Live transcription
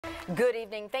Good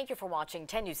evening. Thank you for watching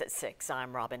 10 News at 6.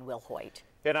 I'm Robin Wilhoit.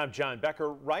 And I'm John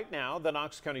Becker. Right now, the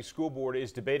Knox County School Board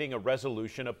is debating a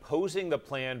resolution opposing the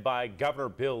plan by Governor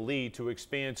Bill Lee to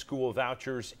expand school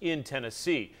vouchers in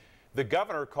Tennessee. The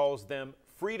governor calls them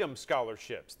freedom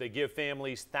scholarships. They give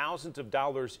families thousands of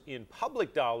dollars in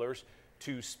public dollars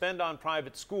to spend on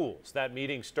private schools. That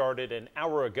meeting started an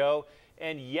hour ago.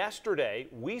 And yesterday,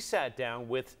 we sat down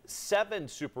with 7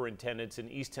 superintendents in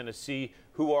East Tennessee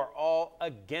who are all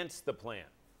against the plan.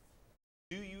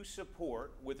 Do you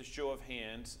support, with a show of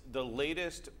hands, the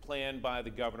latest plan by the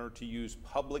governor to use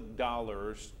public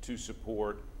dollars to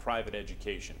support private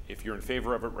education? If you're in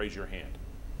favor of it, raise your hand.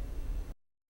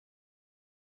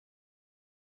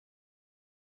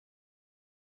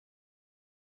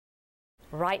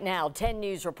 Right now, 10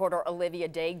 News reporter Olivia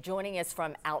Daig joining us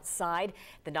from outside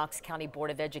the Knox County Board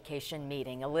of Education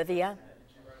meeting. Olivia?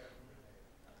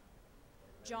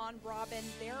 John, Robin,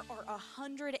 there are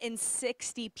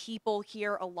 160 people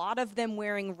here, a lot of them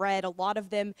wearing red, a lot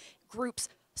of them groups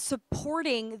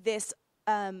supporting this,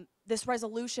 this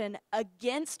resolution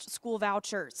against school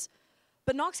vouchers.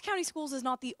 But Knox County Schools is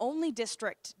not the only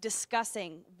district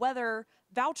discussing whether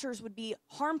vouchers would be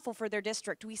harmful for their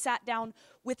district. We sat down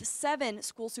with 7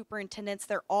 school superintendents.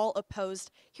 They're all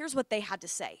opposed. Here's what they had to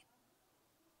say.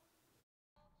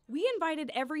 We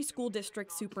invited every school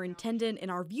district superintendent in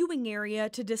our viewing area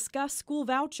to discuss school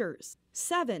vouchers.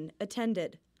 7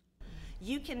 attended.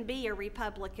 You can be a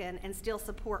Republican and still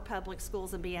support public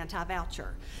schools and be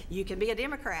anti-voucher. You can be a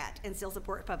Democrat and still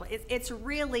support public. It's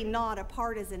really not a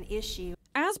partisan issue.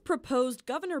 As proposed,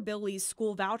 Governor Bill Lee's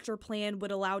school voucher plan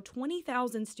would allow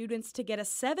 20,000 students to get a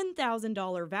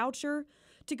 $7,000 voucher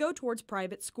to go towards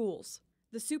private schools.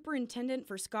 The superintendent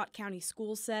for Scott County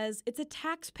Schools says it's a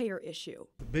taxpayer issue.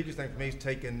 The biggest thing for me is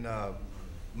taking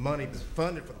money that's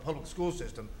funded for the public school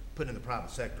system, putting it in the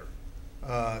private sector,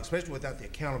 especially without the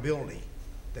accountability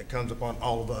that comes upon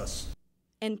all of us.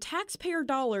 And taxpayer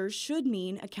dollars should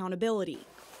mean accountability.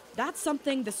 That's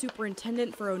something the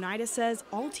superintendent for Oneida says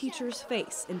all teachers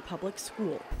face in public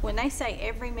school. When they say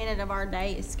every minute of our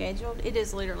day is scheduled, it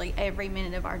is literally every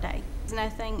minute of our day. There's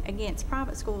nothing against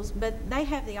private schools, but they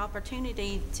have the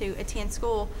opportunity to attend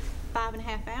school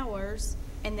 5.5 hours,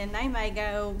 and then they may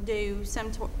go do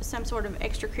some sort of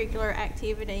extracurricular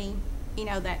activity, you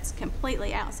know, that's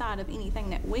completely outside of anything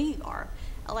that we are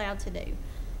allowed to do.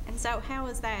 And so how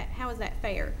is that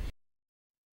fair?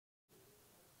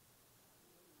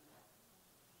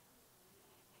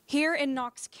 Here in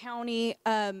Knox County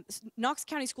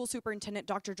School Superintendent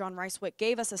Dr. John Ricewick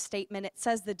gave us a statement. It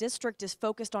says the district is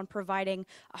focused on providing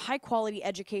a high-quality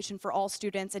education for all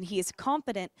students, and he is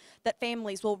confident that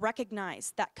families will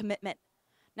recognize that commitment.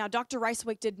 Now, Dr.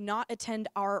 Ricewick did not attend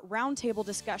our roundtable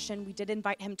discussion. We did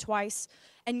invite him twice,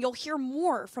 and you'll hear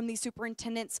more from these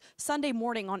superintendents Sunday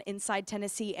morning on Inside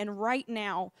Tennessee. And right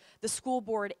now, the school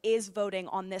board is voting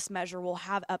on this measure. We'll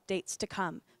have updates to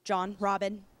come. John,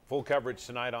 Robin. Full coverage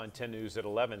tonight on 10 News at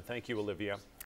 11. Thank you, Olivia.